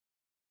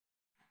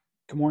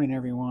Good morning,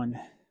 everyone.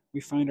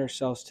 We find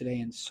ourselves today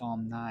in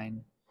Psalm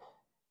 9.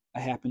 I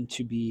happen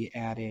to be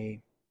at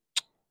a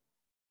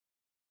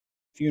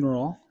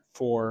funeral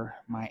for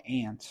my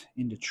aunt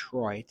in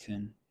Detroit,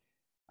 and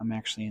I'm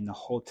actually in the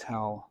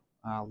hotel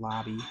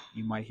lobby.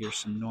 You might hear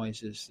some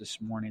noises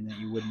this morning that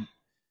you wouldn't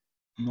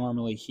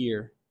normally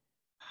hear.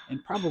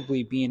 And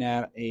probably being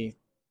at a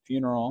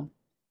funeral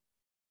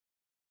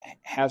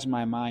has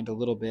my mind a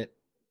little bit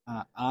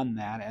on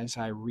that as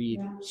I read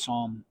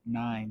Psalm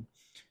 9.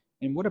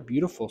 And what a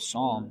beautiful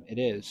psalm it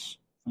is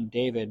from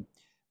David.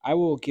 I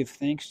will give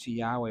thanks to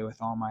Yahweh with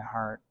all my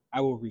heart.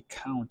 I will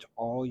recount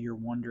all your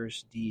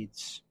wondrous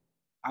deeds.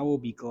 I will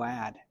be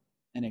glad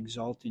and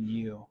exult in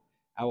you.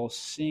 I will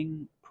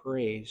sing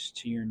praise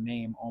to your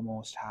name, O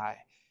Most High.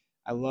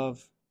 I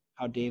love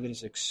how David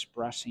is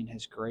expressing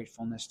his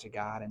gratefulness to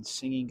God and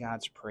singing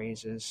God's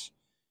praises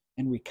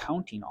and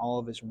recounting all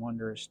of his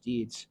wondrous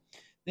deeds.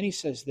 Then he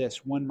says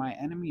this, when my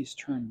enemies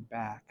turn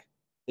back,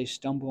 they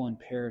stumble and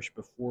perish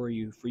before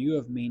you, for you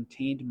have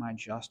maintained my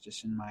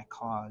justice and my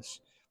cause.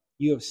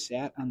 You have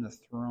sat on the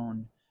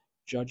throne,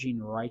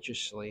 judging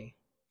righteously.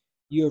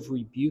 You have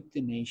rebuked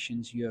the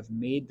nations, you have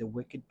made the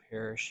wicked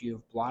perish, you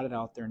have blotted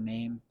out their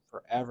name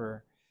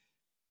forever.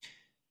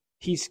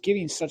 He's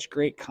giving such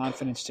great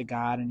confidence to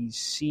God, and he's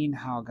seen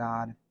how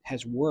God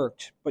has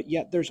worked, but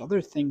yet there's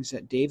other things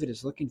that David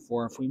is looking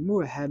for. If we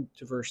move ahead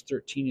to verse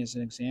 13 as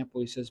an example,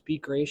 he says, be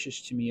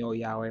gracious to me, O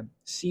Yahweh.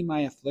 See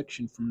my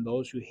affliction from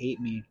those who hate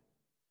me,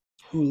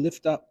 who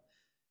lift up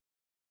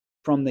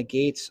from the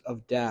gates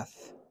of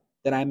death,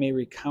 that I may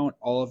recount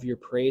all of your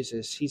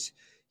praises.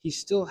 He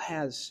still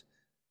has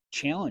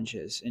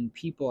challenges and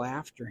people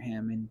after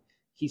him, and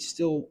he's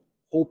still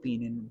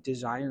hoping and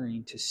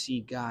desiring to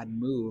see God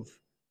move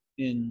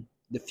in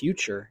the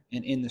future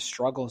and in the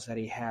struggles that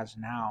he has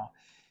now.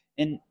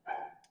 And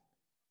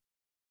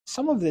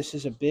some of this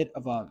is a bit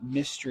of a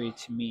mystery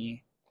to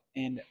me,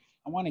 and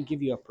I want to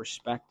give you a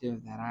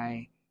perspective that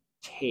I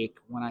take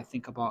when I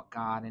think about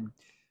God. And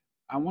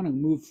I want to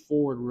move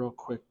forward real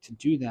quick to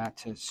do that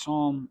to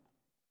Psalm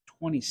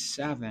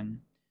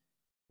 27,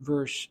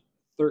 verse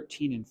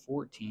 13 and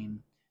 14.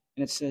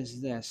 And it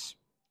says this,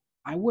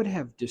 I would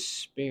have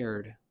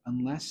despaired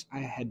unless I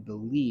had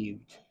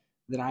believed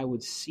that I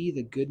would see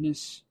the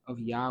goodness of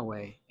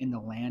Yahweh in the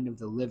land of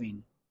the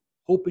living.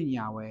 Hope in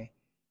Yahweh,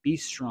 be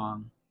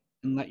strong,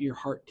 and let your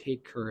heart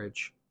take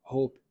courage.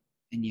 Hope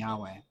in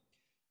Yahweh.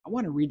 I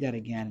want to read that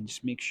again and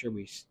just make sure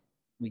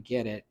we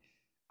get it.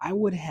 I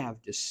would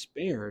have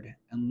despaired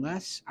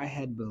unless I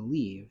had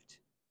believed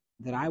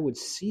that I would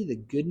see the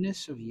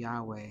goodness of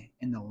Yahweh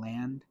in the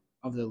land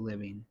of the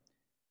living.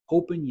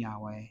 Hope in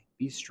Yahweh,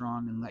 be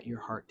strong, and let your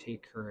heart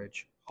take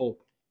courage.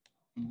 Hope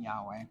in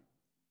Yahweh.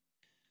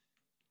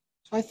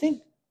 So I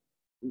think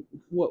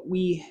what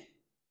we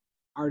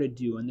are to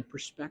do, and the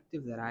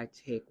perspective that I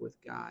take with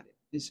God,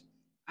 is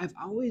I've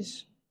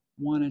always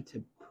wanted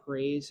to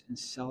praise and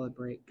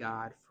celebrate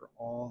God for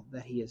all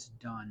that he has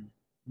done,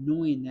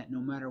 knowing that no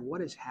matter what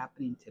is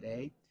happening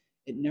today,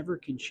 it never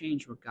can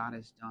change what God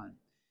has done.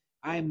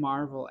 I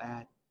marvel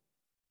at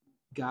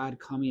God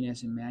coming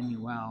as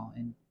Emmanuel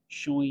and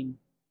showing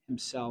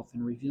himself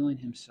and revealing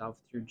himself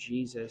through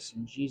Jesus,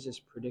 and Jesus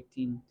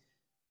predicting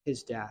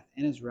his death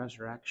and his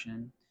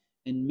resurrection,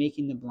 and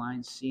making the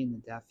blind see and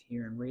the deaf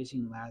hear, and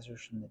raising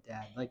Lazarus from the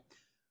dead. Like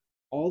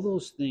all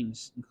those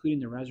things, including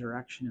the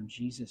resurrection of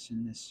Jesus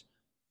in this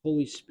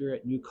Holy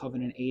Spirit new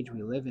covenant age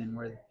we live in,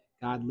 where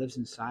God lives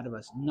inside of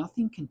us,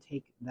 nothing can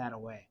take that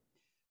away.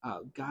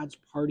 God's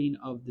parting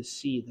of the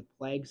sea, the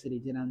plagues that he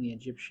did on the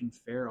Egyptian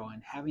Pharaoh,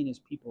 and having his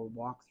people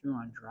walk through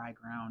on dry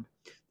ground,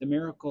 the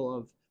miracle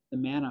of the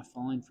manna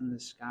falling from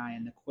the sky,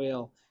 and the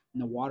quail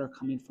and the water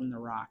coming from the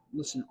rock.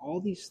 Listen, all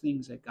these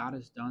things that God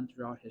has done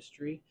throughout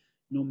history,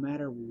 no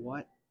matter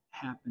what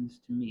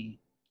happens to me,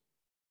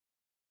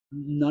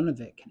 none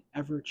of it can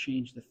ever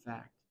change the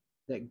fact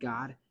that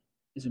God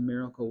is a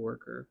miracle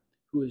worker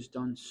who has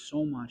done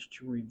so much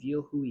to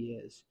reveal who he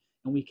is,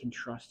 and we can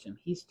trust him.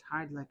 He's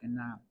tied like a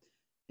knot,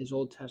 his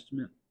Old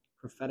Testament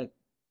prophetic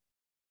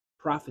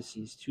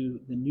prophecies to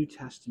the New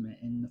Testament,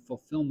 and the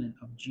fulfillment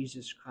of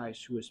Jesus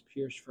Christ, who was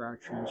pierced for our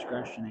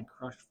transgression and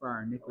crushed for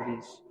our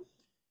iniquities,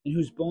 and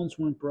whose bones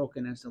weren't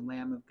broken, as the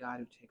Lamb of God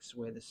who takes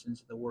away the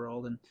sins of the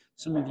world. And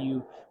some of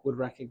you would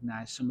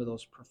recognize some of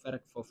those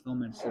prophetic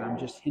fulfillments that I'm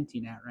just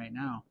hinting at right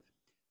now.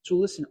 So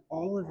listen,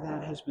 all of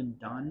that has been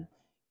done.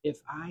 If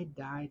I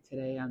die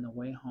today on the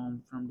way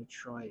home from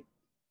Detroit,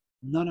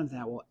 none of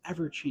that will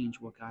ever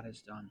change what God has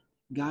done.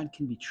 God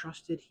can be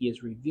trusted. He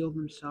has revealed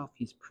himself.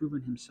 He's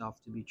proven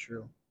himself to be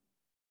true.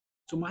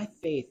 So my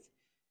faith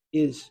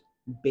is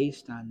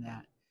based on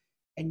that.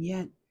 And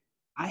yet,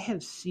 I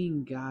have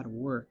seen God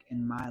work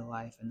in my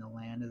life in the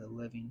land of the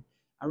living.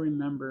 I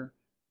remember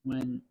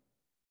when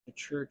the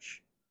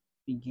church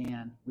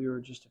began, we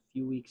were just a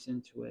few weeks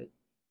into it.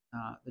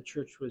 The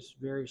church was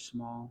very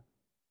small.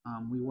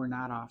 We were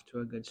not off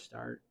to a good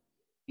start,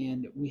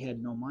 and we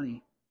had no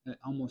money.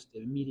 Almost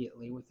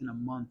immediately, within a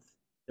month,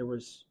 there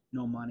was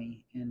no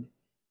money. And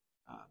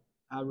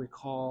I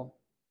recall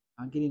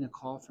getting a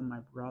call from my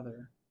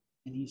brother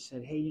And he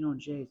said, hey,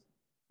 Jay,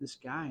 this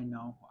guy I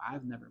know who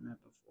I've never met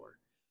before,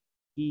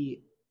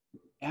 he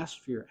asked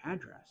for your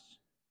address.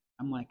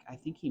 I'm like, I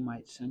think he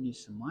might send you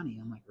some money.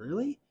 I'm like,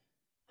 really?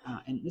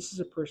 And this is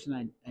a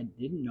person I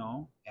didn't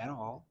know at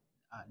all,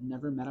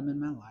 never met him in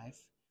my life.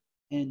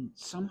 And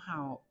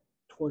somehow,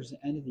 towards the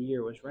end of the year,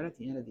 it was right at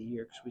the end of the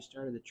year, because we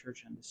started the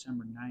church on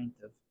December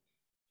 9th of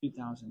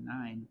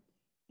 2009,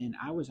 and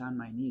I was on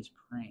my knees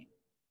praying.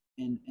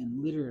 And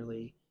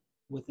literally,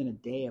 within a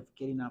day of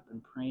getting up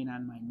and praying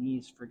on my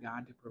knees for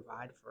God to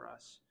provide for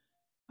us,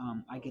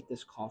 I get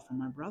this call from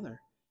my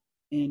brother.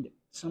 And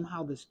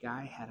somehow this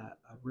guy had a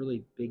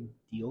really big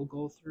deal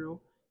go through,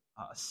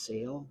 a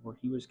sale where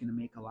he was going to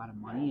make a lot of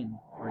money, and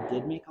or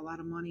did make a lot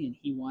of money, and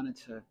he wanted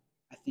to,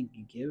 I think,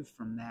 give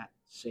from that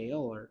sale,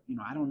 or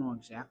I don't know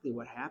exactly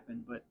what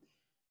happened, but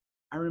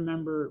I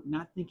remember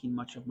not thinking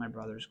much of my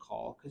brother's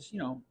call, because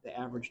the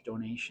average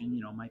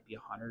donation might be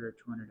 $100 or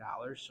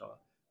 $200. So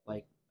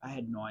like I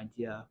had no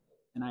idea,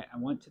 and I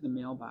went to the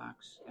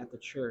mailbox at the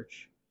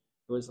church.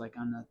 It was like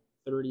on the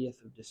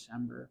 30th of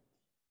December,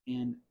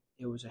 and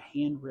it was a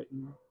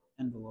handwritten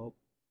envelope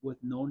with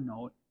no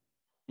note,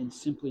 and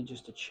simply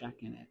just a check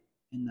in it.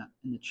 And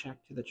the check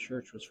to the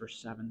church was for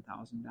 $7,000,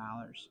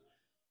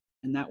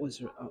 and that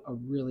was a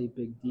really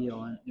big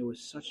deal, and it was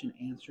such an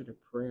answer to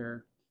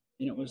prayer.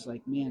 And it was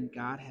like, man,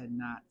 God had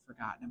not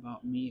forgotten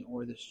about me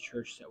or this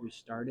church that we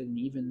started. And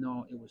even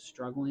though it was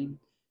struggling,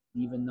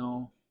 and even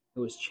though it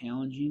was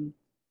challenging,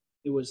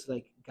 it was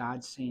like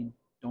God saying,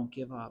 don't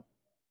give up.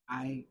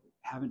 I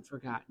haven't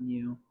forgotten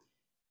you.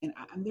 And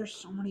there's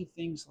so many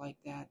things like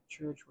that,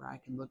 church, where I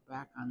can look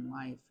back on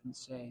life and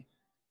say,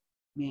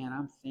 man,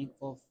 I'm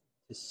thankful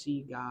to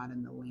see God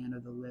in the land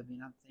of the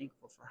living. I'm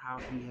thankful for how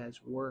he has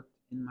worked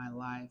in my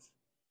life.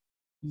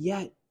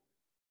 Yet,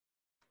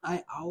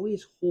 I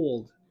always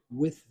hold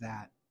with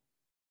that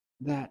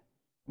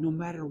no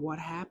matter what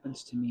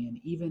happens to me, and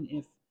even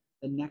if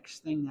the next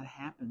thing that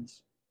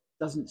happens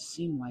doesn't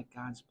seem like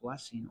God's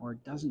blessing, or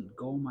doesn't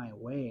go my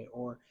way,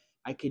 or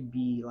I could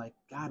be like,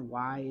 God,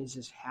 why is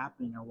this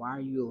happening? Or why are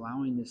you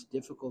allowing this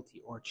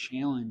difficulty or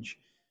challenge?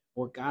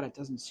 Or God, it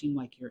doesn't seem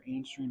like you're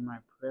answering my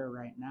prayer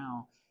right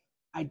now.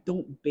 I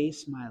don't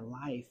base my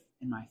life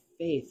and my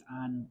faith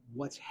on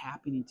what's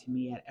happening to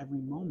me at every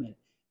moment.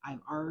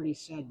 I've already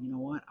said, you know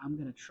what? I'm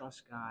going to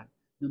trust God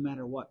no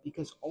matter what,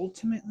 because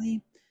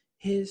ultimately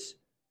his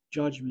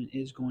judgment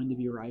is going to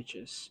be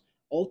righteous.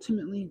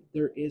 Ultimately,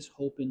 there is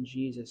hope in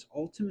Jesus.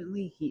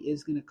 Ultimately, he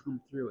is going to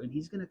come through, and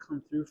he's going to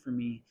come through for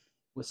me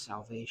with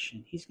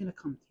salvation. He's going to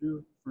come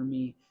through for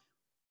me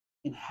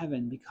in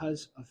heaven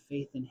because of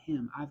faith in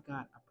him. I've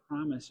got a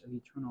promise of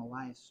eternal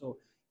life. So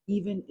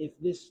even if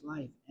this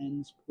life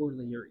ends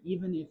poorly, or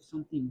even if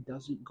something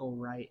doesn't go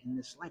right in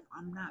this life,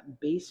 I'm not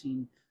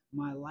basing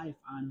my life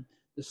on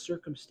the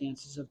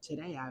circumstances of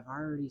today. I've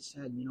already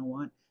said, you know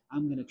what?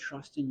 I'm going to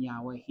trust in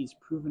Yahweh. He's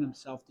proven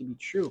himself to be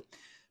true.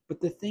 But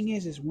the thing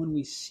is when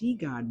we see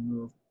God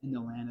move in the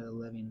land of the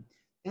living,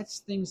 that's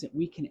things that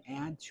we can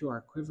add to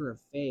our quiver of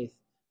faith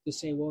to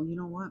say, well, you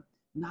know what?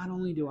 Not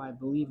only do I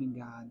believe in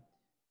God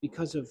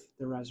because of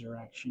the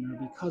resurrection,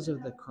 or because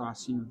of the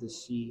crossing of the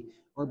sea,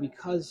 or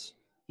because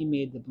he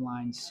made the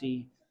blind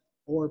see,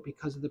 or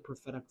because of the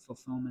prophetic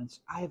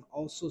fulfillments, I have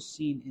also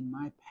seen in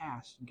my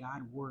past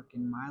God work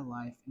in my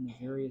life in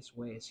various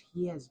ways.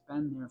 He has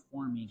been there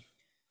for me.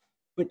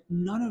 But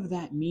none of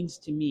that means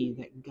to me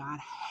that God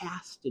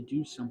has to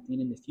do something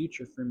in the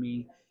future for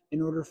me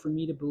in order for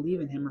me to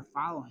believe in him or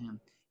follow him.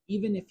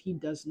 Even if he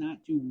does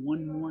not do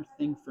one more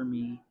thing for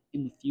me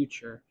in the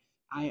future,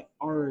 I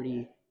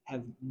already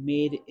have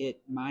made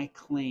it my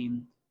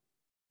claim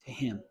to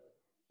him.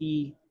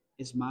 He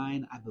is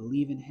mine. I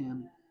believe in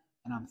him,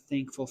 and I'm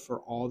thankful for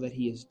all that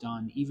he has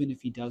done, even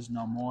if he does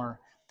no more.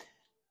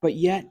 But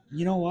yet,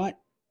 you know what?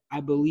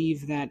 I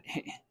believe that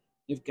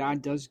if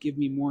God does give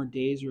me more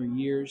days or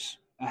years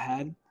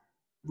ahead,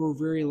 I'm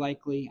very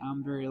likely,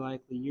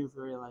 you're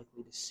very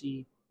likely to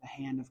see the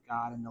hand of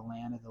God in the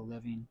land of the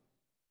living.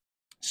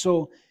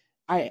 So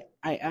I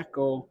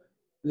echo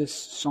this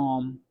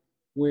psalm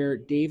where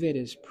David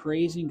is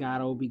praising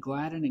God. I will be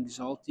glad and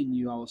exult in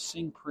you. I will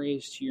sing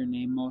praise to your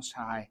name most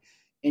high.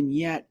 And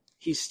yet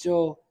he's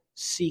still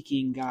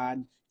seeking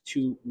God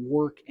to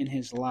work in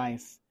his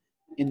life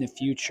in the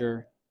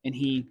future. And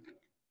he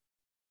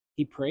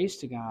prays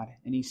to God,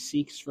 and he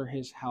seeks for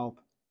his help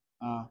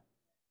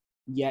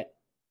yet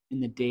in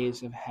the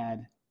days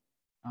ahead.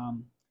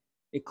 Um,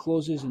 it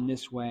closes in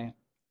this way: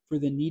 for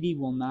the needy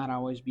will not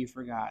always be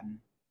forgotten,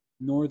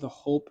 nor the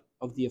hope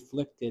of the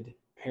afflicted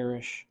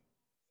perish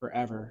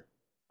forever.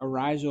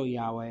 Arise, O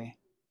Yahweh,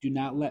 do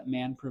not let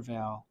man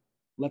prevail.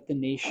 Let the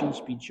nations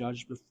be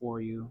judged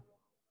before you.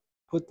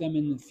 Put them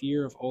in the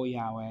fear of O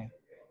Yahweh.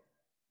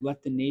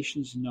 Let the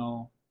nations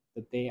know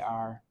that they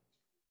are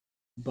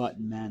but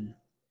men.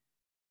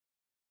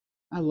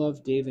 I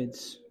love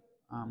David's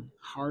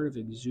heart of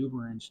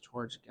exuberance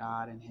towards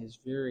God, and his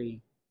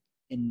very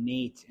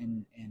innate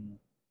and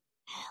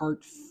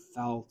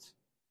heartfelt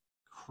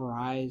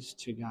cries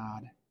to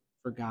God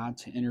for God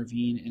to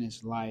intervene in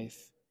his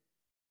life.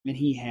 And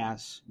he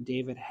has.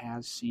 David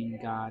has seen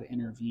God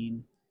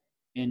intervene.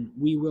 And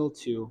we will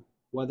too,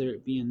 whether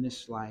it be in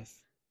this life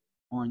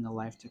or in the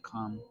life to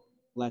come.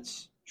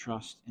 Let's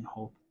trust and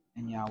hope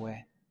in Yahweh.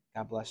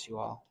 God bless you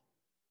all.